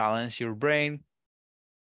something to challenge your brain,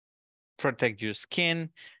 protect your skin,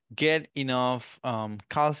 get enough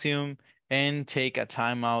calcium, and take a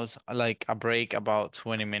timeout, like a break about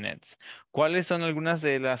 20 minutes. ¿Cuáles son algunas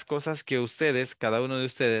de las cosas que ustedes, cada uno de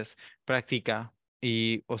ustedes, practica?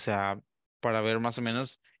 Y, o sea, para ver más o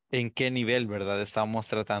menos en qué nivel, ¿verdad? Estamos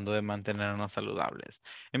tratando de mantenernos saludables.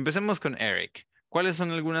 Empecemos con Eric. ¿Cuáles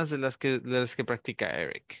son algunas de las que practica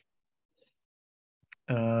Eric?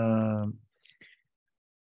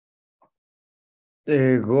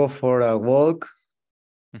 Go for a walk.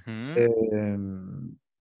 Ujú.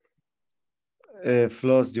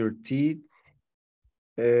 Floss your teeth.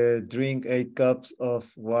 Drink 8 cups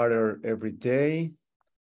of water every day.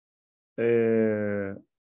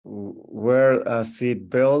 Wear a seat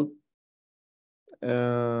belt.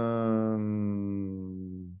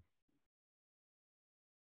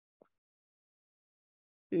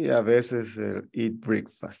 Y a veces eat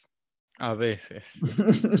breakfast. A veces.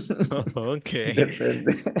 Ok.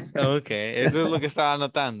 Depende. Ok, eso es lo que estaba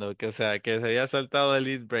notando, que o sea, que se había saltado el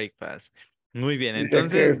eat breakfast. Muy bien, Sí, es que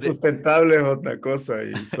entonces, sustentable es otra cosa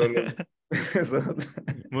y solo... eso-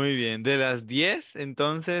 muy bien, de las 10,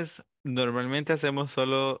 entonces, normalmente hacemos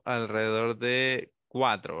solo alrededor de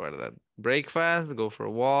 4, ¿verdad? Breakfast, go for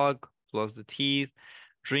a walk, floss the teeth,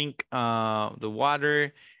 drink the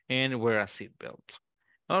water, and wear a seatbelt.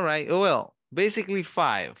 All right, well, basically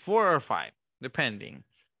 5, 4 or 5, depending.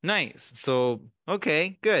 Nice, so,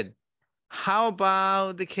 okay, good. How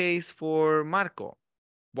about the case for Marco?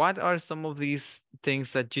 What are some of these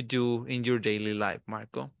things that you do in your daily life,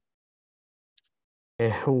 Marco?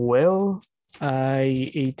 Well, I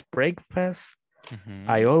eat breakfast.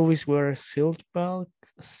 I always wear a seatbelt,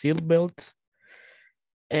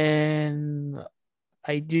 and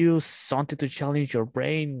I do something to challenge your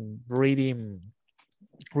brain, reading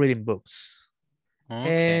books.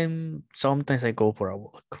 Okay. And sometimes I go for a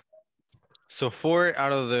walk. So 4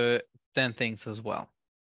 out of the 10 things as well.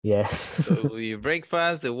 Yes. So you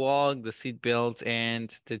breakfast, the walk, the seatbelt, and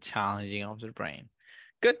the challenging of the brain.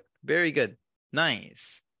 Good, very good,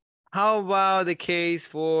 nice. How about the case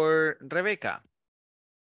for Rebecca?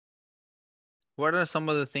 What are some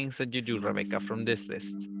of the things that you do, Rebecca, from this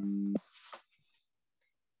list?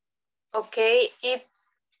 Okay, eat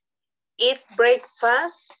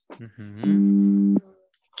breakfast.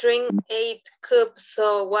 Drink 8 cups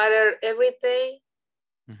of water every day.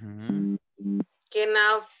 Get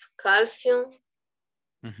enough calcium.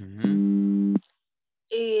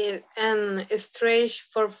 And stretch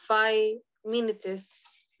for 5 minutes.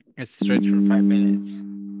 Stretch for 5 minutes.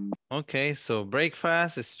 Okay, so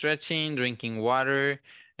breakfast, stretching, drinking water,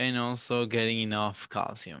 and also getting enough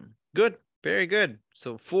calcium. Good, very good.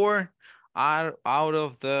 So 4 out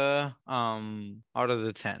of the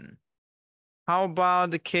 10. How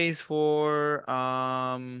about the case for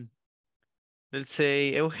let's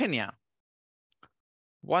say Eugenia?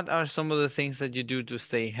 What are some of the things that you do to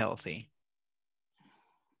stay healthy?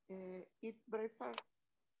 Eat breakfast.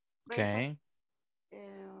 Okay.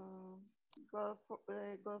 Go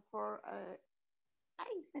for ay,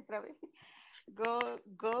 me trabé. Go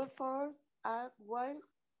for a while.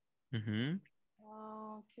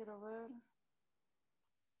 Quiero ver.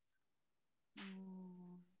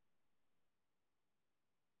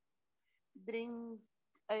 Drink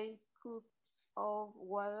 8 cups of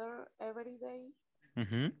water every day.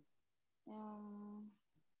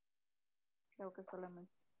 Creo que solamente.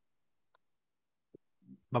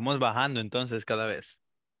 Vamos bajando entonces cada vez.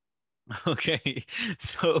 Okay,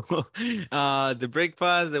 so the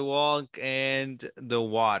breakfast, the walk, and the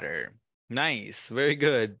water. Nice, very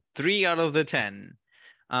good. 3 out of the 10.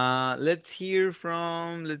 Let's hear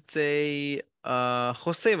from, let's say,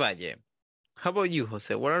 Jose Valle. How about you,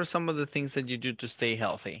 Jose? What are some of the things that you do to stay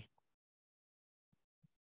healthy?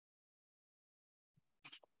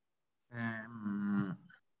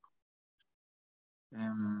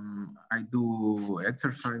 I do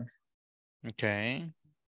exercise. Okay.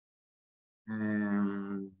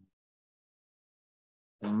 And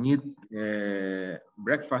eat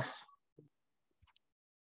breakfast.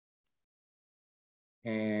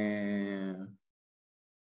 And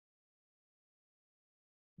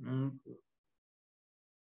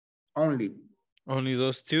Only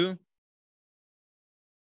those 2?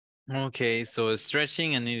 Okay, so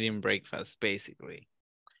stretching and eating breakfast, basically.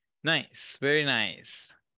 Nice, very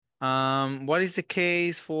nice. What is the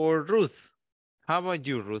case for Ruth? How about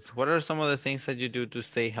you, Ruth? What are some of the things that you do to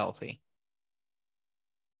stay healthy?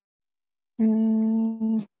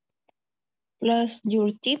 Brush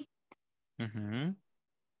your teeth.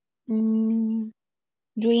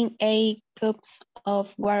 Drink 8 cups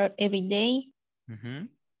of water every day. Mm-hmm.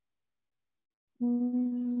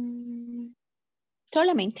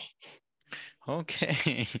 Solamente.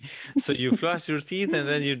 Okay. So you floss your teeth and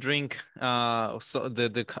then you drink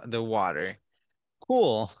the water.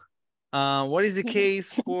 Cool. What is the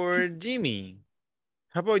case for Jimmy?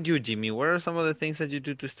 How about you, Jimmy? What are some of the things that you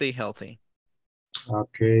do to stay healthy?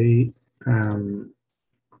 Okay.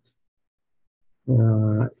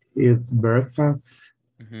 Eat breakfast.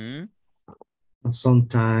 Mm-hmm.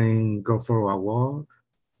 Sometimes go for a walk.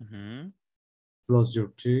 Mm-hmm. Brush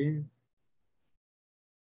your teeth.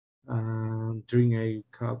 Drink a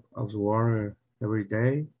cup of water every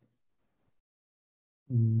day.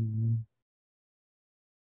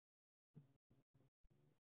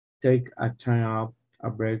 Take a time up a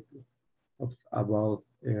break of about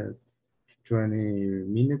 20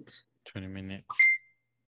 minutes. 20 minutes.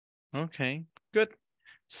 Okay, good.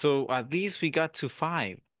 So at least we got to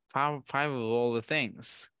five of all the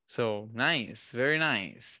things. So nice, very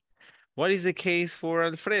nice. What is the case for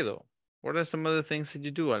Alfredo? What are some of the things that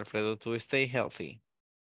you do, Alfredo, to stay healthy?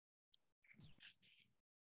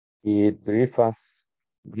 Eat breakfast.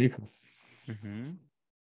 Breakfast. Mm-hmm.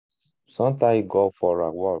 Sometimes go for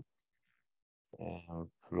a walk and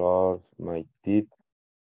floss my teeth.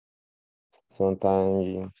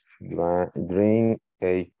 Sometimes drink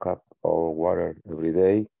a cup of water every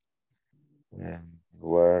day and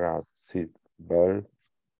wear a seat belt.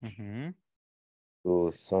 Mm-hmm.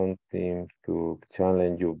 Do something to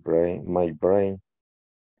challenge your brain, my brain.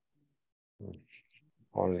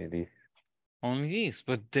 Only this. Only these,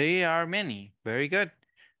 but they are many. Very good.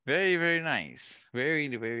 Very, very nice. Very,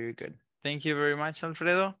 very good. Thank you very much,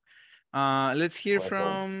 Alfredo. Let's hear Welcome.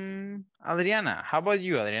 from Adriana. How about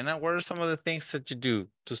you, Adriana? What are some of the things that you do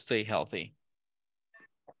to stay healthy?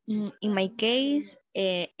 In my case,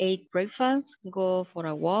 eat breakfast, go for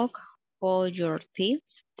a walk, hold your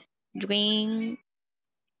teeth, drink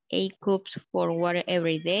 8 cups for water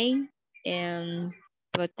every day, and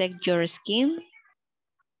protect your skin.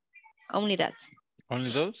 Only that.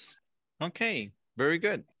 Only those? Okay, very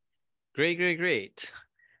good. Great, great, great.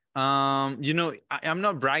 You know, I'm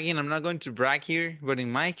not bragging, I'm not going to brag here, but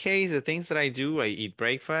in my case, the things that I do, I eat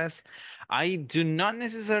breakfast. I do not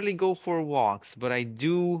necessarily go for walks, but I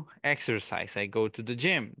do exercise. I go to the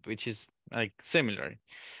gym, which is like similar.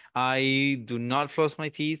 I do not floss my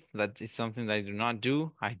teeth. That is something that I do not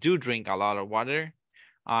do. I do drink a lot of water.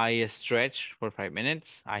 I stretch for 5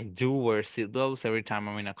 minutes. I do wear seatbelts every time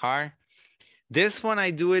I'm in a car. This one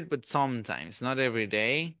I do it, but sometimes, not every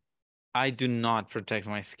day. I do not protect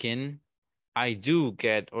my skin. I do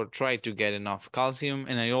get or try to get enough calcium,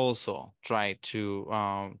 and I also try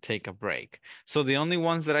to take a break. So the only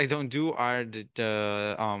ones that I don't do are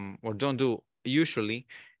or don't do usually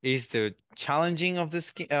is the challenging of the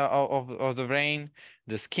skin of the brain,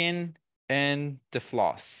 the skin, and the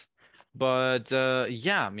floss. But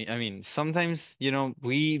yeah, I mean, sometimes, you know,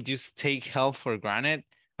 we just take health for granted.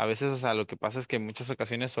 A veces, o sea, lo que pasa es que en muchas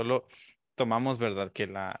ocasiones solo tomamos, ¿verdad? Que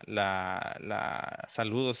la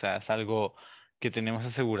salud, o sea, es algo que tenemos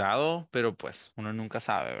asegurado, pero pues uno nunca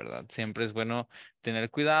sabe, ¿verdad? Siempre es bueno tener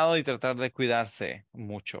cuidado y tratar de cuidarse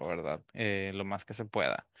mucho, ¿verdad? Lo más que se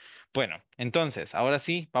pueda. Bueno, entonces, ahora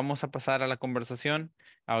sí, vamos a pasar a la conversación.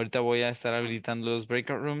 Ahorita voy a estar habilitando los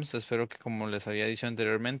breakout rooms. Espero que, como les había dicho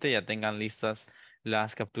anteriormente, ya tengan listas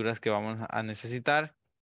las capturas que vamos a necesitar.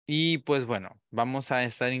 Y pues bueno, vamos a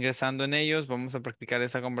estar ingresando en ellos, vamos a practicar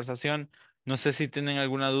esa conversación. No sé si tienen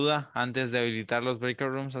alguna duda antes de habilitar los breakout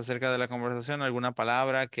rooms acerca de la conversación, alguna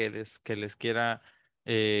palabra que les quiera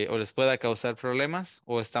o les pueda causar problemas,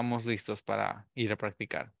 o estamos listos para ir a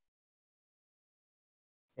practicar.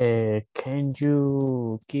 Can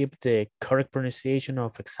you give the correct pronunciation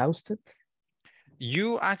of exhausted?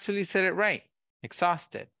 You actually said it right.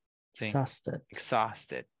 Exhausted. Sí. Exhausted.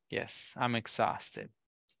 Exhausted. Yes, I'm exhausted.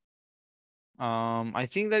 I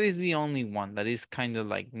think that is the only one that is kind of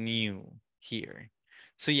like new here.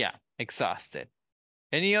 So yeah, exhausted.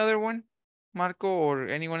 Any other one, Marco, or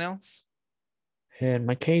anyone else? In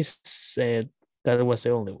my case, that was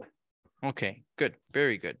the only one. Okay, good.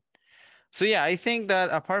 Very good. So yeah, I think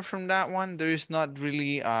that apart from that one, there is not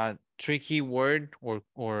really a tricky word or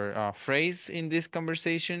phrase in this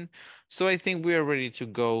conversation. So I think we are ready to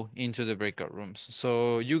go into the breakout rooms.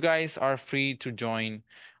 So you guys are free to join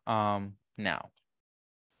now.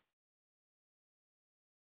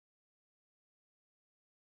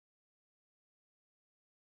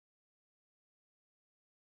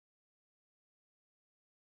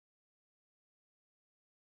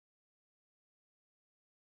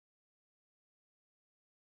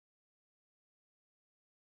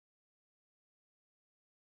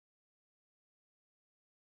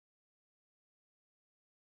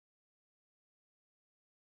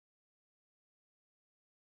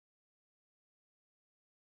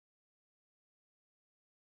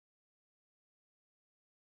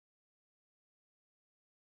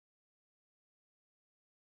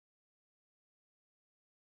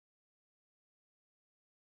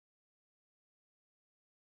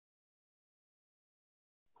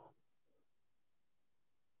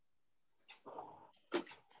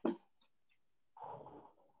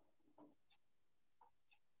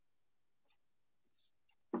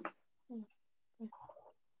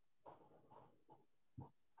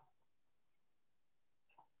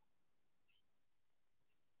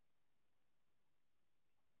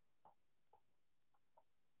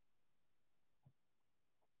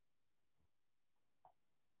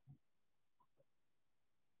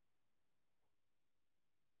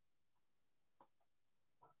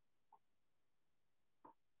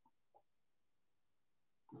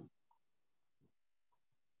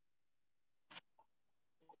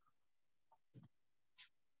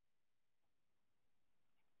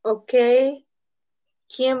 Ok.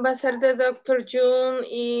 ¿Quién va a ser de Dr. June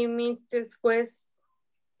y Mrs. West?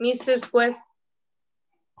 Mrs. West.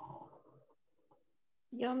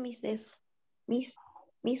 Yo, Miss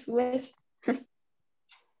West.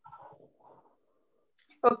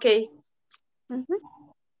 Okay.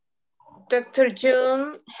 Dr.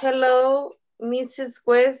 June, hello. Mrs.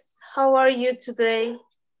 West, how are you today?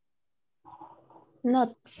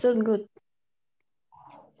 Not so good.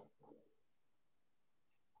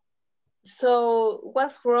 So,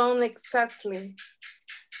 what's wrong exactly?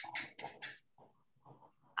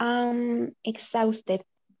 I'm exhausted.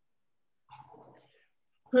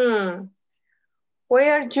 Why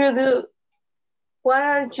are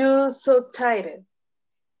you so tired?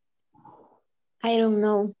 I don't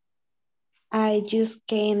know. I just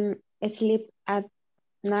can't sleep at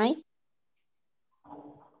night.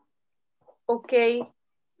 Okay,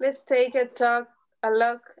 let's take a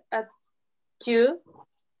look at you.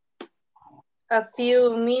 A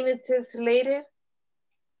few minutes later,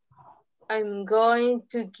 I'm going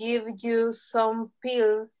to give you some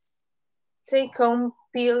pills. Take one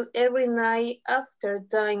pill every night after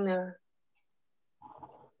dinner.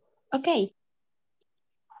 Okay.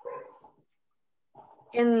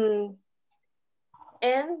 And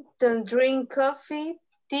don't drink coffee,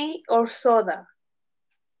 tea, or soda.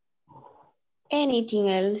 Anything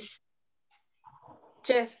else?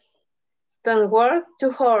 Yes. Don't work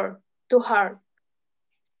too hard.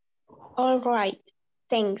 All right.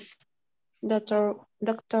 Thanks, Dr.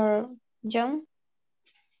 John.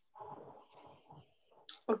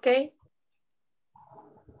 Okay.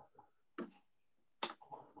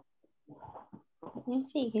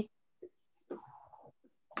 Sigue.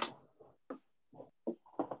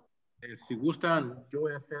 Si gustan, yo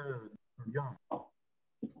voy a hacer John.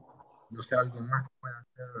 No sé, alguien más que pueda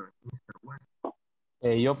hacer Mr. West.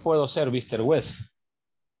 Yo puedo ser Mr. West.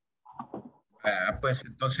 Pues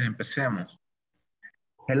entonces empecemos.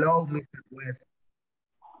 Hello, Mr. West.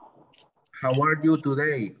 How are you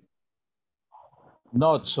today?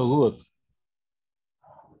 Not so good.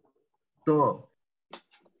 So,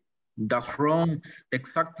 that's wrong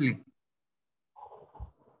exactly.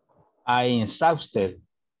 I'm exhausted.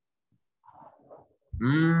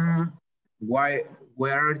 Why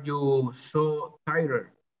are you so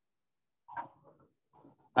tired?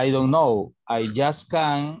 I don't know. I just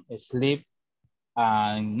can't sleep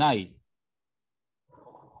at night.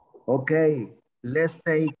 Okay, let's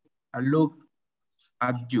take a look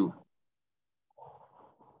at you.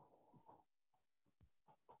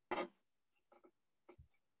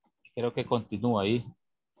 Creo que continúa ahí.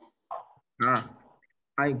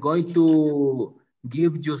 I'm going to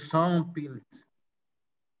give you some pills.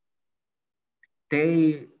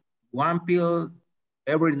 Take one pill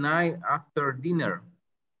every night after dinner.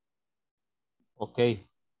 Okay.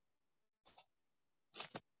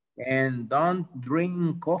 And don't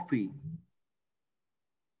drink coffee,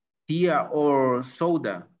 tea, or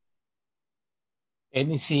soda.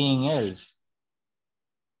 Anything else?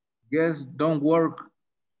 Just don't work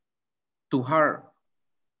too hard.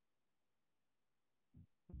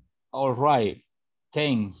 All right.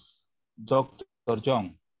 Thanks, Dr.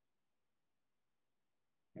 John.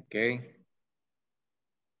 Okay.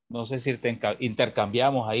 No sé si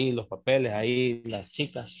intercambiamos ahí los papeles, ahí las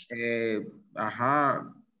chicas.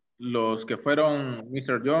 Los que fueron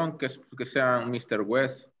Mr. John, que sean Mr.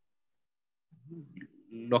 West.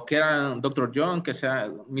 Los que eran Dr. John, que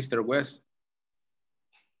sean Mr. West.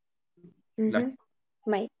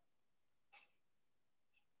 Bye.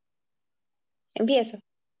 Empiezo.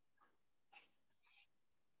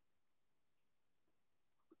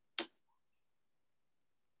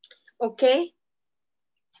 Okay.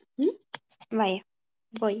 Vaya,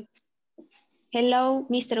 voy. Hello,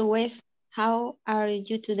 Mr. West. How are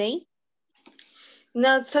you today?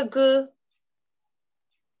 Not so good.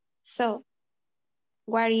 So,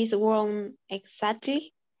 what is wrong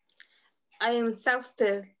exactly? I am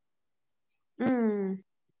exhausted.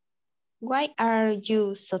 Why are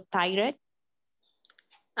you so tired?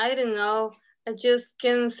 I don't know. I just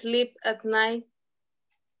can't sleep at night.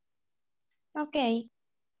 Okay.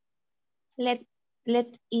 Let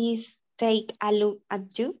us take a look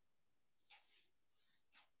at you.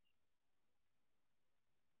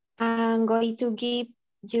 I'm going to give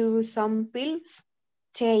you some pills.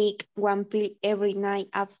 Take one pill every night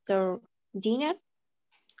after dinner.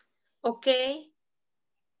 Okay.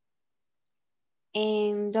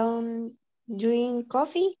 And don't drink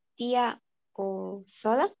coffee, tea, or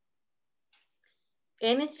soda.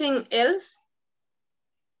 Anything else?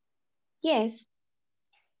 Yes.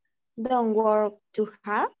 Don't work too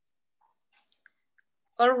hard.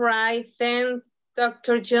 All right, thanks,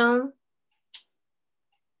 Dr. John.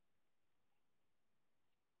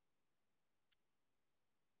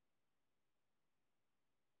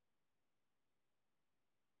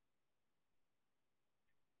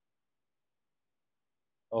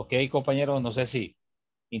 Ok, compañeros, no sé si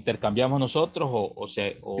intercambiamos nosotros o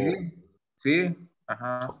sea, Sí,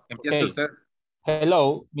 ajá. Empieza Okay. usted.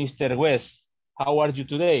 Hello, Mr. West. How are you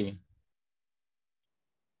today?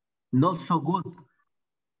 Not so good.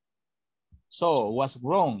 So, what's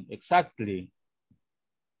wrong exactly?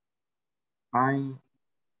 I'm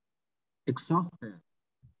exhausted.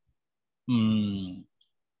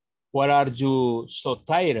 Why are you so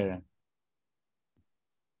tired?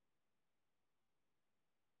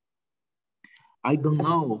 I don't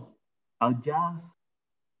know. I just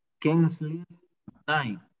can't sleep at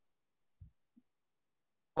night.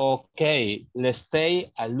 Okay, let's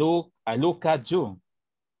take a look at you.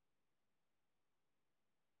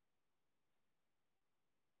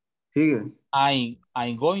 Sigue.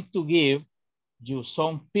 I'm going to give you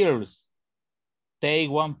some pills. Take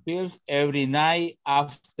one pill every night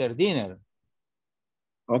after dinner.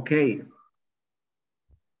 Okay.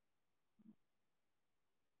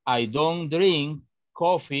 I don't drink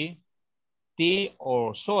coffee, tea,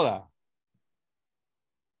 or soda.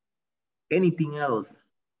 Anything else?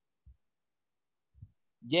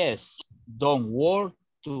 Yes, don't work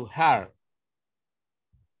too hard.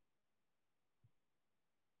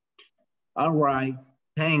 All right.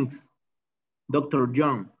 Thanks, Dr.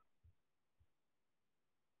 John.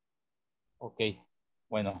 Ok,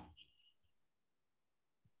 bueno.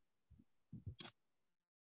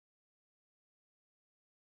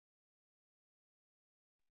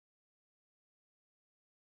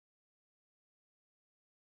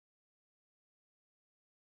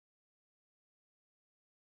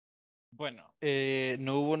 Bueno,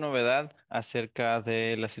 no hubo novedad acerca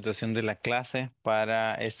de la situación de la clase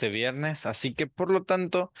para este viernes, así que por lo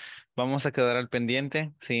tanto vamos a quedar al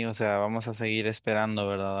pendiente, sí, o sea, vamos a seguir esperando,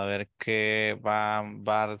 ¿verdad? A ver qué va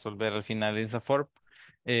a resolver al final INSAFORP.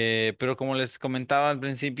 Pero como les comentaba al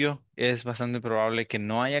principio, es bastante probable que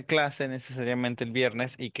no haya clase necesariamente el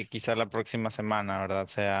viernes y que quizá la próxima semana, ¿verdad?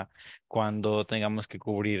 Sea cuando tengamos que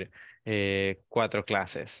cubrir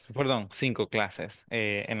 5 clases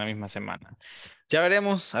en la misma semana. Ya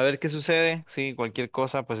veremos, a ver qué sucede. Sí, cualquier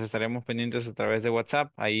cosa, pues estaremos pendientes a través de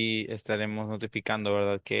WhatsApp. Ahí estaremos notificando,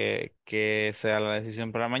 ¿verdad? Que sea la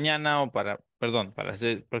decisión para mañana o para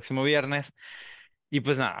el próximo viernes. Y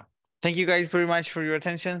pues nada. Thank you guys very much for your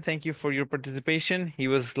attention. Thank you for your participation. It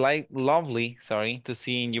was lovely, to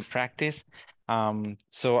see you practice.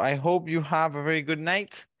 So I hope you have a very good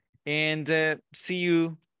night and see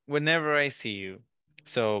you whenever I see you.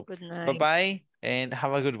 So Good night. bye-bye and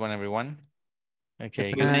have a good one, everyone.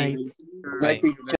 Okay, good Night. night. Bye.